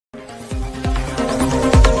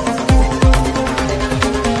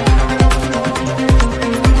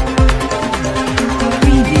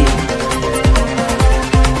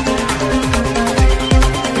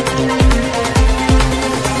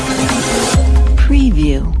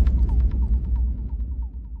Preview.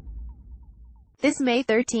 This May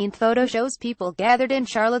 13th photo shows people gathered in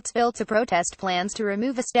Charlottesville to protest plans to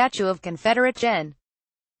remove a statue of Confederate Gen.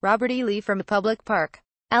 Robert E. Lee from a public park.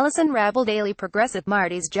 Allison Rabble-Daily Progressive.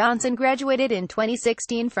 Marty's Johnson graduated in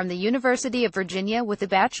 2016 from the University of Virginia with a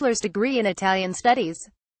bachelor's degree in Italian Studies.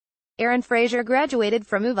 Aaron Frazier graduated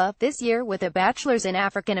from UVA this year with a bachelor's in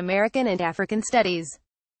African American and African Studies.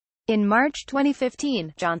 In March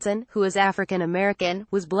 2015, Johnson, who is African American,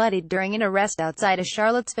 was bloodied during an arrest outside a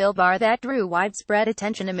Charlottesville bar that drew widespread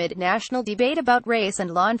attention amid national debate about race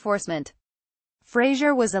and law enforcement.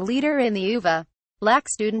 Frazier was a leader in the UVA Black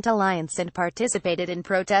Student Alliance and participated in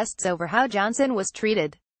protests over how Johnson was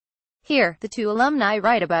treated. Here, the two alumni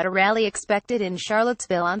write about a rally expected in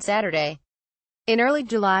Charlottesville on Saturday. In early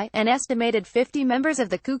July, an estimated 50 members of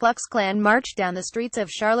the Ku Klux Klan marched down the streets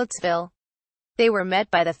of Charlottesville. They were met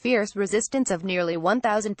by the fierce resistance of nearly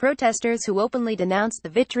 1,000 protesters who openly denounced the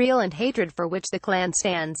vitriol and hatred for which the Klan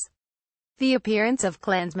stands. The appearance of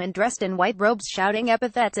Klansmen dressed in white robes shouting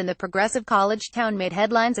epithets in the progressive college town made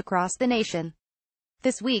headlines across the nation.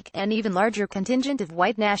 This week, an even larger contingent of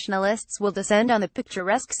white nationalists will descend on the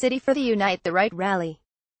picturesque city for the Unite the Right rally.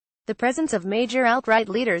 The presence of major alt-right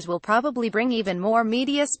leaders will probably bring even more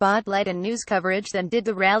media spotlight and news coverage than did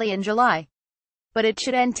the rally in July. But it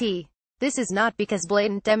should NT. This is not because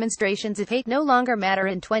blatant demonstrations of hate no longer matter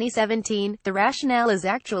in 2017, the rationale is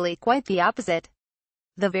actually quite the opposite.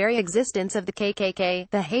 The very existence of the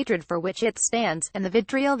KKK, the hatred for which it stands, and the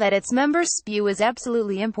vitriol that its members spew is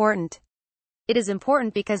absolutely important. It is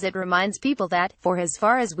important because it reminds people that, for as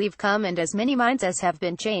far as we've come and as many minds as have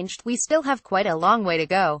been changed, we still have quite a long way to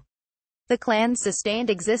go. The Klan's sustained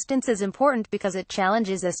existence is important because it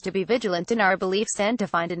challenges us to be vigilant in our beliefs and to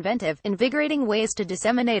find inventive, invigorating ways to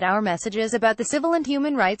disseminate our messages about the civil and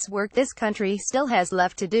human rights work this country still has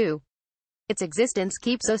left to do. Its existence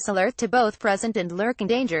keeps us alert to both present and lurking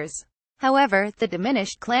dangers. However, the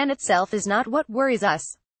diminished Klan itself is not what worries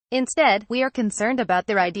us. Instead, we are concerned about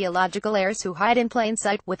their ideological heirs who hide in plain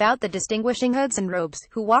sight, without the distinguishing hoods and robes,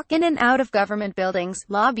 who walk in and out of government buildings,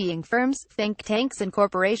 lobbying firms, think tanks and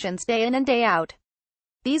corporations day in and day out.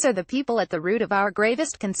 These are the people at the root of our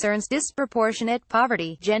gravest concerns: disproportionate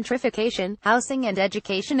poverty, gentrification, housing and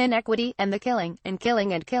education inequity, and the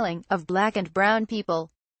killing of black and brown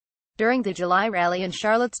people. During the July rally in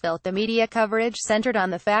Charlottesville, the media coverage centered on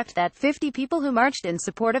the fact that 50 people who marched in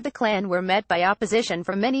support of the Klan were met by opposition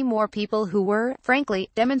from many more people who were, frankly,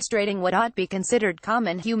 demonstrating what ought be considered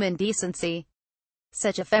common human decency.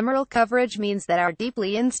 Such ephemeral coverage means that our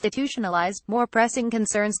deeply institutionalized, more pressing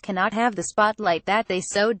concerns cannot have the spotlight that they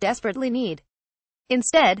so desperately need.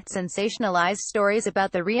 Instead, sensationalized stories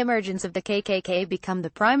about the reemergence of the KKK become the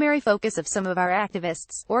primary focus of some of our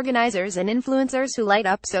activists, organizers and influencers who light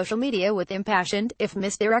up social media with impassioned, if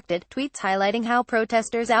misdirected, tweets highlighting how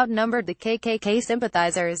protesters outnumbered the KKK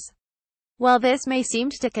sympathizers. While this may seem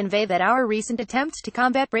to convey that our recent attempts to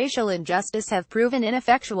combat racial injustice have proven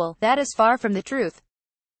ineffectual, that is far from the truth.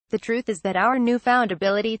 The truth is that our newfound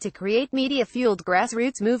ability to create media-fueled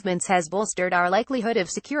grassroots movements has bolstered our likelihood of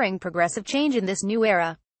securing progressive change in this new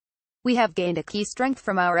era. We have gained a key strength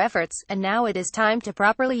from our efforts, and now it is time to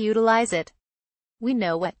properly utilize it. We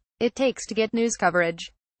know what it takes to get news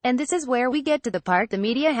coverage. And this is where we get to the part the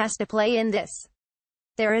media has to play in this.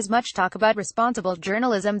 There is much talk about responsible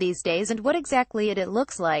journalism these days and what exactly it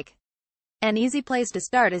looks like. An easy place to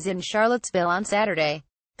start is in Charlottesville on Saturday.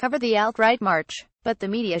 Cover the alt-right march. But the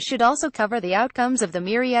media should also cover the outcomes of the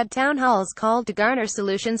myriad town halls called to garner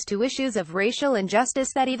solutions to issues of racial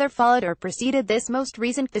injustice that either followed or preceded this most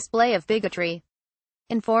recent display of bigotry.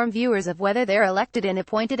 Inform viewers of whether their elected and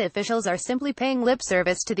appointed officials are simply paying lip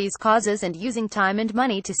service to these causes and using time and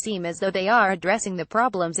money to seem as though they are addressing the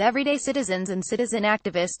problems everyday citizens and citizen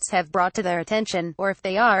activists have brought to their attention, or if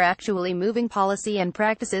they are actually moving policy and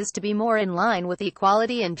practices to be more in line with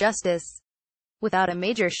equality and justice. Without a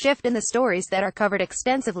major shift in the stories that are covered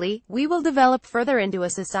extensively, we will develop further into a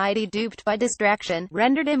society duped by distraction,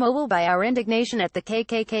 rendered immobile by our indignation at the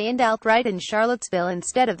KKK and alt-right in Charlottesville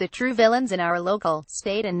instead of the true villains in our local,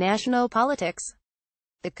 state and national politics.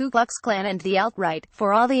 The Ku Klux Klan and the alt-right,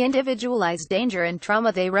 for all the individualized danger and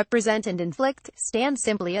trauma they represent and inflict, stand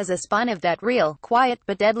simply as a spine of that real, quiet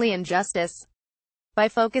but deadly injustice. By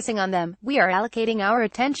focusing on them, we are allocating our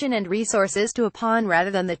attention and resources to a pawn rather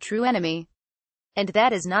than the true enemy. And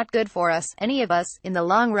that is not good for us, any of us, in the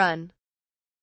long run.